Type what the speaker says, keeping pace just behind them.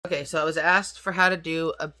Okay, so I was asked for how to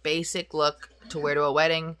do a basic look to wear to a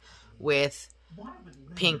wedding with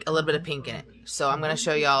pink, a little bit of pink in it. So I'm going to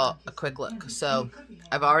show y'all a quick look. So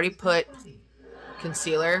I've already put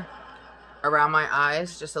concealer around my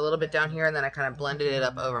eyes, just a little bit down here, and then I kind of blended it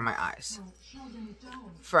up over my eyes.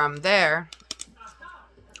 From there,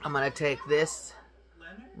 I'm going to take this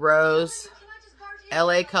Rose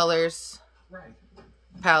LA Colors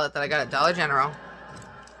palette that I got at Dollar General.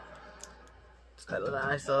 It's got a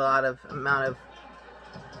nice amount of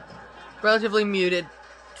relatively muted,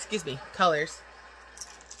 colors.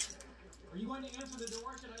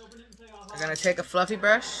 I'm going to take a fluffy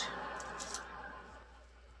brush,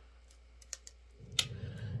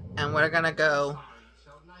 and we're going to go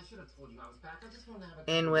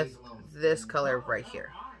in with this color right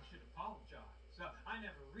here.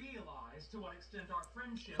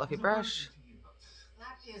 Fluffy brush.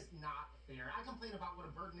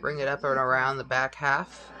 Bring it up and around the back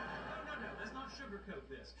half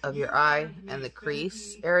of your eye and the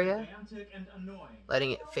crease area,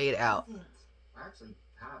 letting it fade out.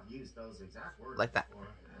 Like that.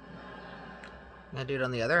 I'm going to do it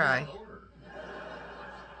on the other eye.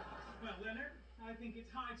 Well, Leonard, I think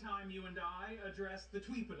it's high time you and I address the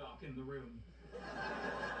tweepadoc in the room. The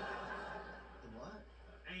what?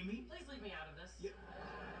 Amy? Please leave me out of this. Yeah.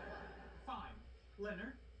 Fine.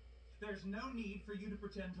 Leonard, there's no need for you to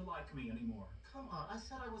pretend to like me anymore. Come on, I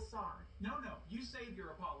said I was sorry. No, you save your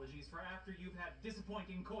apologies for after you've had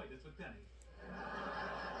disappointing coitus with Penny.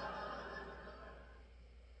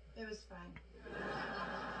 It was fine.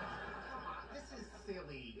 Come on, this is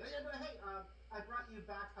silly. Hey, I brought you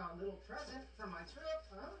back a little present from my trip,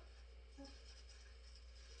 huh?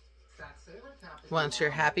 That sailor cap. Once you're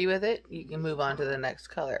happy with it, you can move on to the next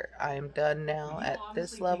color. I am done now at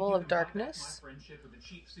this level of darkness. I'm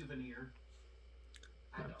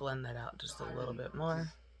going to blend that out just a little bit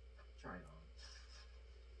more. Try it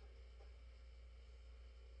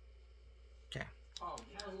Okay. Oh,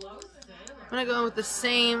 hello, sailor. I'm going to go in with the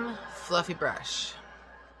same fluffy brush.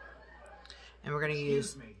 And we're going to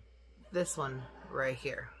use this one right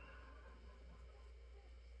here.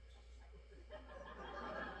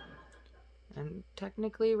 And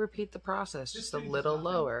technically repeat the process just a little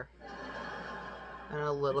lower. And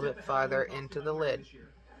a little bit farther into the lid.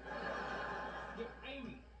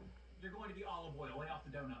 Amy, you're going to be olive oil. Lay off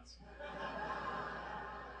the donuts.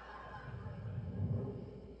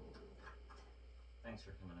 Thanks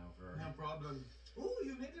for coming over. No problem. Ooh,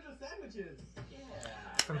 you made little sandwiches. Yeah.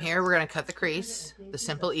 From here, we're going to cut the crease the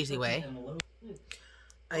simple, easy way.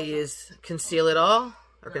 I use Conceal It All,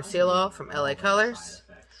 or Conceal All from LA Colors.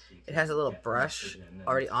 It has a little brush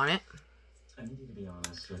already on it. I need you to be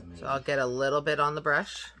honest with me. So I'll get a little bit on the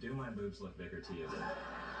brush. Do my boobs look bigger to you?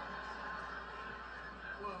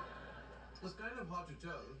 Well, it's kind of hard to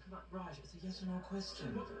tell. Come on, Raj, it's a yes or no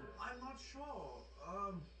question. Well, I'm not sure.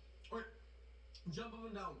 Wait, jump up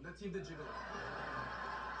and down. Let's see if they jiggle.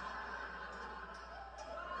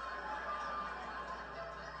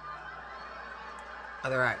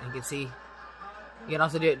 Other eye, you can see. You can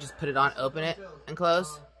also do it, just put it on, open it, and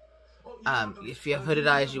close. If you have hooded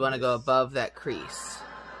eyes, you want to go above that crease.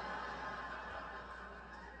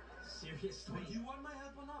 Seriously? Do you want my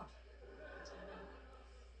help or not?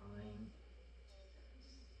 Fine.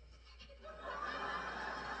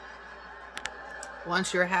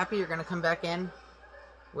 Once you're happy, you're going to come back in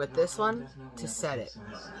with this one to set it.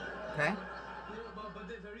 Okay? Yeah, but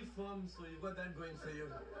they're very firm, so you've got that going for you.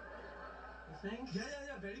 You think? Yeah,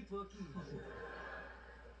 very perky.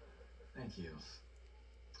 Thank you.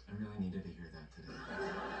 I really needed to hear that today.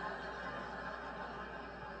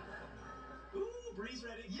 Ooh, breeze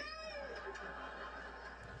ready. Yeah!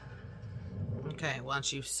 Okay,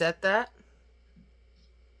 once you've set that,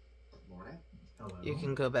 Morning. Hello. you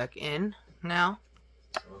can go back in now.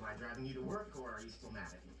 So am I driving you to work, or are you still mad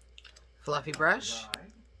at me? Fluffy brush.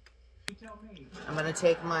 You tell me. I'm going to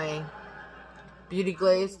take my Beauty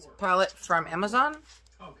Glazed palette from Amazon.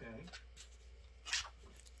 Okay.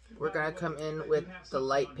 We're going to come in with the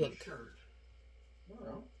light pink.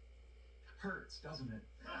 Well, Hurts, doesn't it?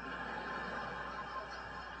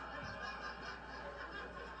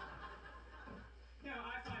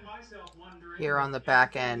 I find myself wondering Here on the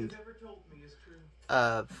back if end you've ever told me is true.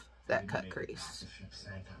 of that cut crease. the ship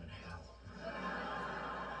sank, I'm in hell.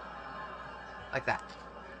 Like that.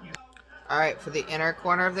 Alright, for the inner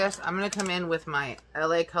corner of this, I'm going to come in with my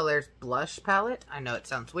LA Colors blush palette. I know it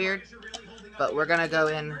sounds weird, but we're going to go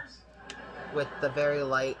in with the very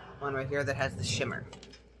light one right here that has the shimmer.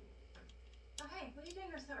 Oh, hey, what are you doing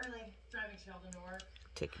here so early? Driving Sheldon to work.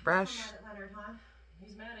 Take your brush Mad at Leonard, huh?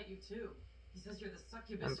 He's mad at you too. He says you're the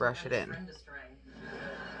succubus and brush who it led his in. friend astray.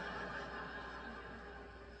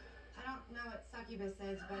 know what succubus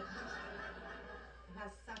is, but it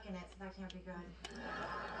has suck in it, so that can't be good.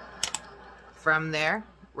 From there,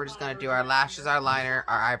 we're just going to do our lashes, our liner,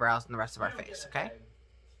 our eyebrows, and the rest of our face, okay?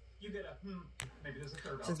 You get a maybe there's a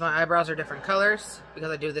third Since my eyebrows are different colors,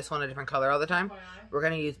 because I do this one a different color all the time, we're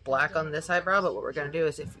going to use black on this eyebrow, but what we're going to do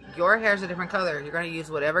is if your hair is a different color, you're going to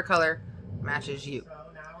use whatever color matches you.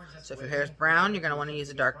 So if your hair is brown, you're going to want to use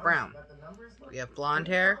a dark brown. If you have blonde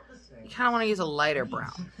hair, you kind of want to use a lighter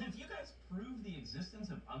brown. Have you guys proved the existence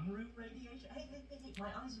of unroot radiation? Hey, my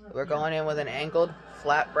eyes are We're going in with an angled,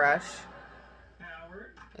 flat brush.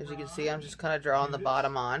 Howard. As you can see, I'm just kind of drawing the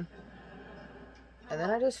bottom on. And then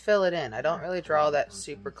I just fill it in. I don't really draw that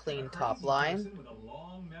super clean top line. With a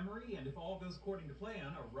long memory, and if all goes according to plan,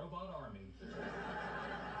 a robot army.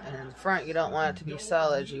 And in the front, you don't want it to be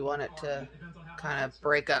solid. You want it to kind of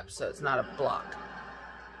break up so it's not a block.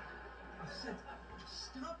 I said,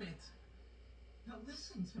 stop it. Now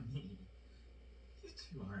listen to me. You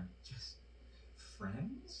two aren't just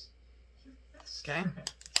friends. You're best Okay. friends.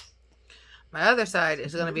 My other side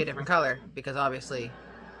is going to be a different color because obviously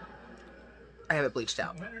I have it bleached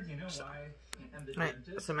out. Leonard, you know why? Alright,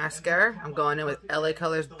 so mascara. I'm going in with LA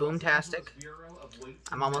Colors Boomtastic.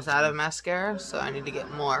 I'm almost out of mascara, so I need to get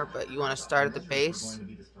more, but you want to start at the base,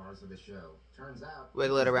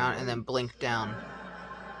 wiggle it around, and then blink down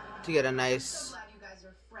to get a nice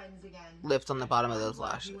lift on the bottom of those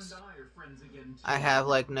lashes. I have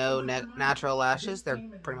like no natural lashes. They're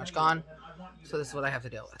pretty much gone, so this is what I have to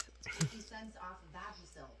deal with.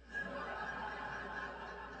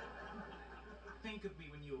 Think of me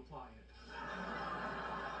when you apply it.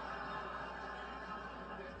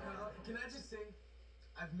 Can I just say,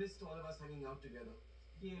 I've missed all of us hanging out together.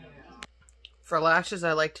 Yeah. For lashes,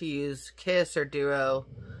 I like to use Kiss or Duo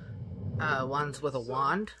ones with a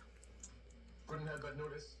wand, Couldn't help but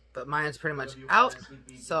notice. but mine's pretty much out,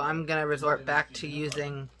 so I'm going to resort back to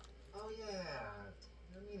using Oh yeah.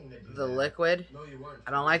 You're meaning to do the that. liquid. No, you weren't.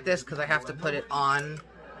 I don't like this because I have to put it on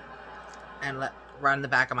and run the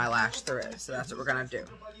back of my lash through it. So that's what we're going to do.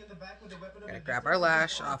 We're going to grab our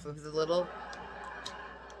lash off of the little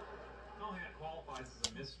I don't think that qualifies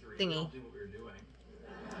as a mystery. Thingy. We all do what we were doing.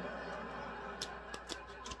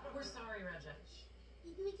 We're sorry, Rajesh.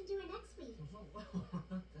 Maybe we can do it next week.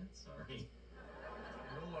 That's sorry.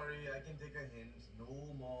 Don't worry, I can take a hint. No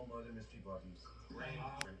more murder mystery parties.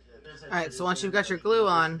 Alright, so once you've got your glue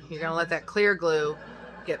on, you're going to let that clear glue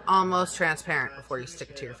get almost transparent before you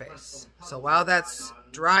stick it to your face. So while that's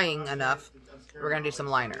drying enough, we're going to do some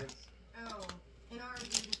liner. Oh, in ours, we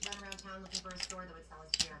just run around town looking for a store that would sell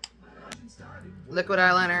us beer. Liquid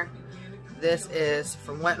eyeliner. This is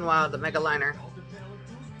from Wet n Wild, the Mega Liner.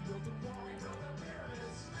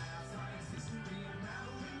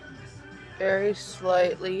 Very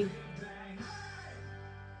slightly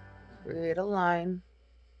create a line.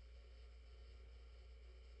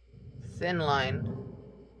 Thin line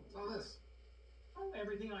All this. Oh,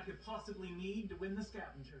 everything I could possibly need to win the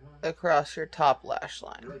scavenger hunt. across your top lash You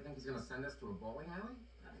line. really think he's gonna send us to a bowling alley?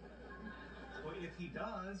 Well, if he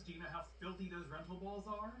does, do you know how filthy those rental balls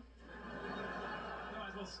are? You might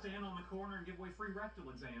as well stand on the corner and give away free rectal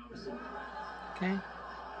exams. Okay?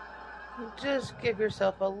 Just give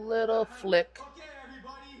yourself a little flick Okay,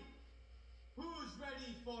 everybody. Who's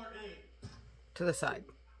ready for a to the side.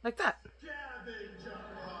 Like that. scavenger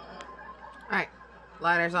hunt? Alright.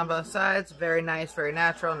 Liners on both sides. Very nice, very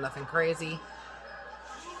natural, nothing crazy.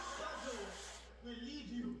 Puzzle will lead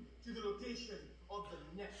you to the location of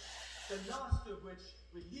the next. The last of which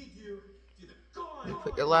will lead you to the You coin.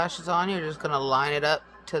 put your lashes on, you're just going to line it up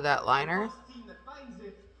to that liner Team that finds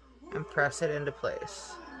it. and press it into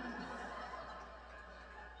place.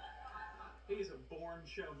 He's a born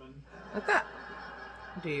showman. Like that.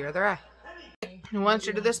 Do your other eye. And once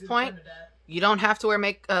you're to this point, you don't have to wear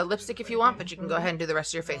lipstick if you want, but you can go ahead and do the rest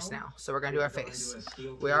of your face now. So we're going to do our face.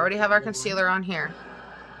 We already have our concealer on here.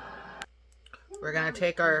 We're going to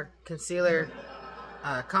take our concealer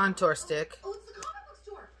contour stick. Oh, it's the comic book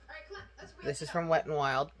store. All right, come on. Let's read This is from Wet n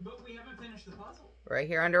Wild. But we haven't finished the puzzle. Right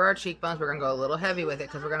here under our cheekbones, we're going to go a little heavy with it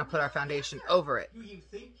because we're going to put our foundation over it. Do you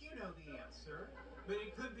think you know the answer? But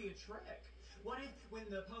it could be a trick. What if, when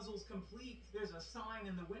the puzzle's complete, there's a sign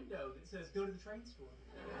in the window that says, go to the train store?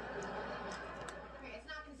 Okay, it's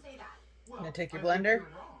not going to say that. Well, Gonna take your I think blender? you're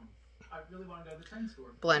wrong. I really want to go to the train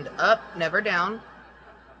store. Blend up, never down.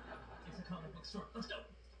 It's a comic book store. Let's go.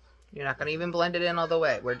 You're not going to even blend it in all the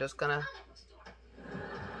way. We're just going to... Comic book store.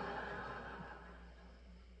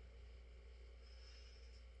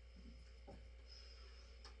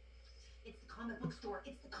 It's the comic book store.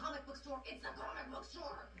 It's the comic book store. It's the comic book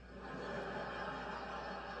store.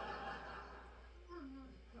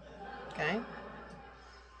 Okay.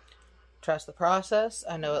 Trust the process.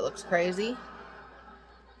 I know it looks crazy.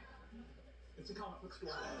 It's a comic book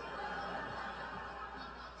store.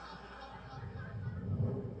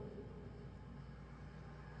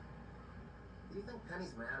 Do you think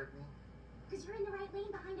Penny's mad at me? Because you're in the right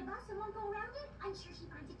lane behind a bus and won't go around it? I'm sure she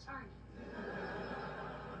finds it charming.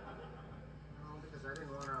 No, because I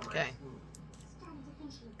didn't want her on my Okay. team. Starting to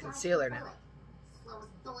think she dodged Concealer the now. bullet.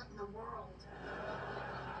 Slowest bullet in the world.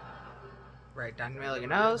 Right down the middle of your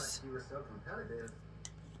nose. You were so competitive.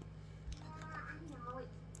 Yeah, I know.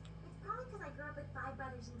 It's probably because I grew up with 5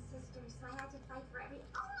 brothers and sisters, so I had to fight for every...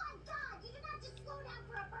 Oh my god! You did not just slow down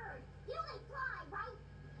for a bird! You know they fly, right?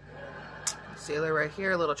 Concealer right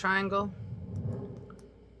here, little triangle.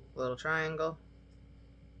 Little triangle.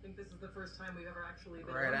 I think this is the first time we've ever actually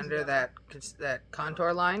been Right on under together. that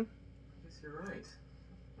contour line. I guess you're right.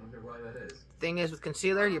 I wonder why that is. Thing is with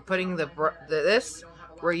concealer, you're putting this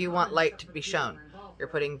where you want light to be shown. You're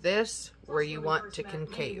putting this where you want to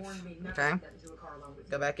concave. Okay?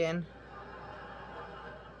 Go back in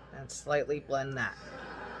and slightly blend that.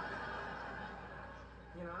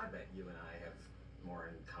 You know, I bet you and I have more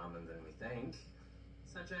in common than we think.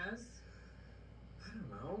 Such as? I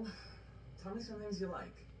don't know. Tell me some things you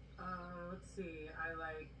like. Let's see. I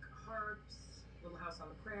like harps, Little House on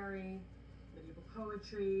the Prairie, medieval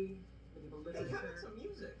poetry, medieval Hey, how about literature. some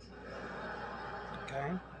music?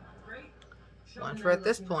 Okay? Great. Once Sheldon we're at never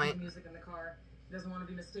this listens to point- music in the car. He doesn't want to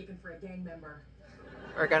be mistaken for a gang member.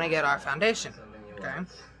 We're gonna get our foundation. Something you Okay? like.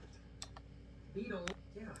 Beatles.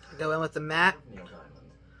 Yeah. Go in with the matte Neil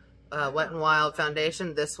Diamond. Wet n Wild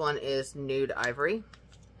foundation. This one is Nude Ivory.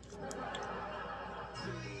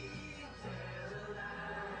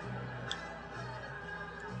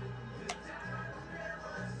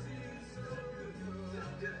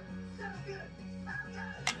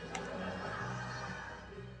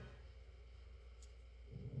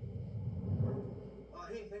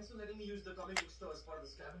 Hey, thanks for letting me use the comic book store as part of the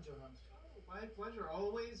scavenger hunt. Oh, my pleasure.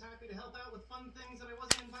 Always happy to help out with fun things that I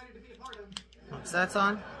wasn't invited to be a part of. Once that's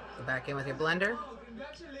on, go back in with your blender. Oh,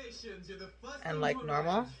 congratulations! You're the first And thing like to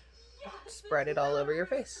normal, arrive. spread it all over your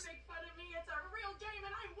face. Make fun of me. It's a real game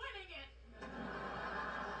and I'm winning it.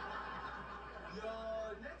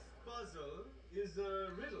 Your next puzzle is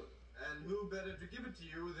a riddle, and who better to give it to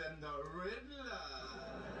you than the Riddler?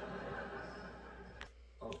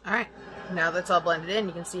 Alright, now that's all blended in,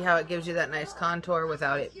 you can see how it gives you that nice contour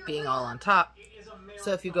without it being all on top.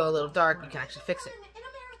 So if you go a little dark, you can actually fix it.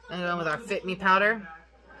 And going with our Fit Me powder.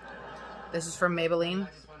 This is from Maybelline. I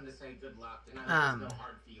just wanted to say good luck, and I no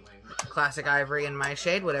hard feelings. Classic Ivory in my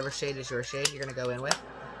shade, whatever shade is your shade, you're going to go in with.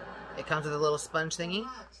 It comes with a little sponge thingy.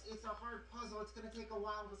 Relax, it's a hard puzzle. It's gonna take a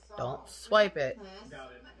while to solve. Don't swipe it,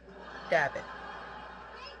 Got it. dab it.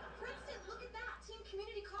 Hey, Princeton, look at that! Team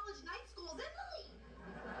Community College Night School's in the lead!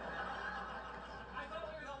 I thought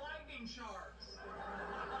we were the lightning sharks.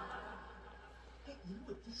 Hey, you know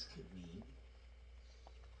what this could mean?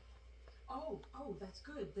 Oh, that's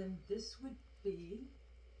good. Then this would be...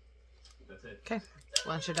 That's it. Okay,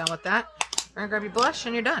 once you're done with that, we're going to grab your blush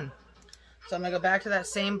and you're done. So I'm going to go back to that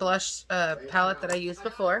same blush palette that I used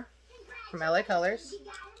before from LA Colors. You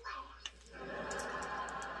got it last.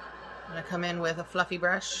 I'm going to come in with a fluffy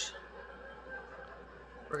brush.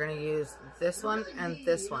 We're going to use this one and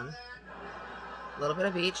this one. A little bit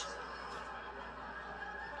of each.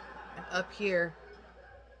 And up here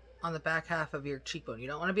on the back half of your cheekbone. You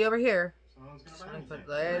don't want to be over here. Someone's Just gonna want buy to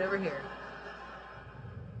put it right over here.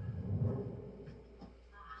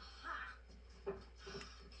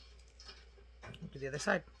 Do the other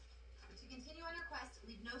side. To continue on your quest,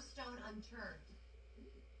 leave no stone unturned.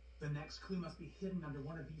 The next clue must be hidden under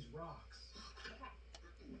one of these rocks. Okay.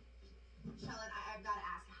 Sheldon, I've got to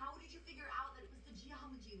ask, how did you figure out that it was the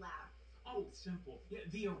geology lab? Oh, simple. Yeah,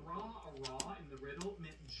 the Ara in the riddle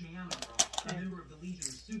meant Janara, a member of the Legion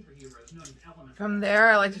of Superheroes known as Element. From there,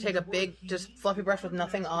 I like to take a big, just fluffy brush with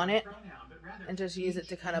nothing on it and just use it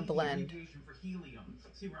to kind of blend. For helium.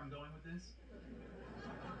 See where I'm going with this?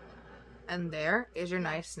 And there is your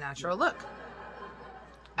nice natural look.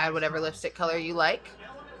 Add whatever lipstick color you like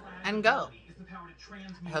and go.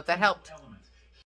 I hope that helped.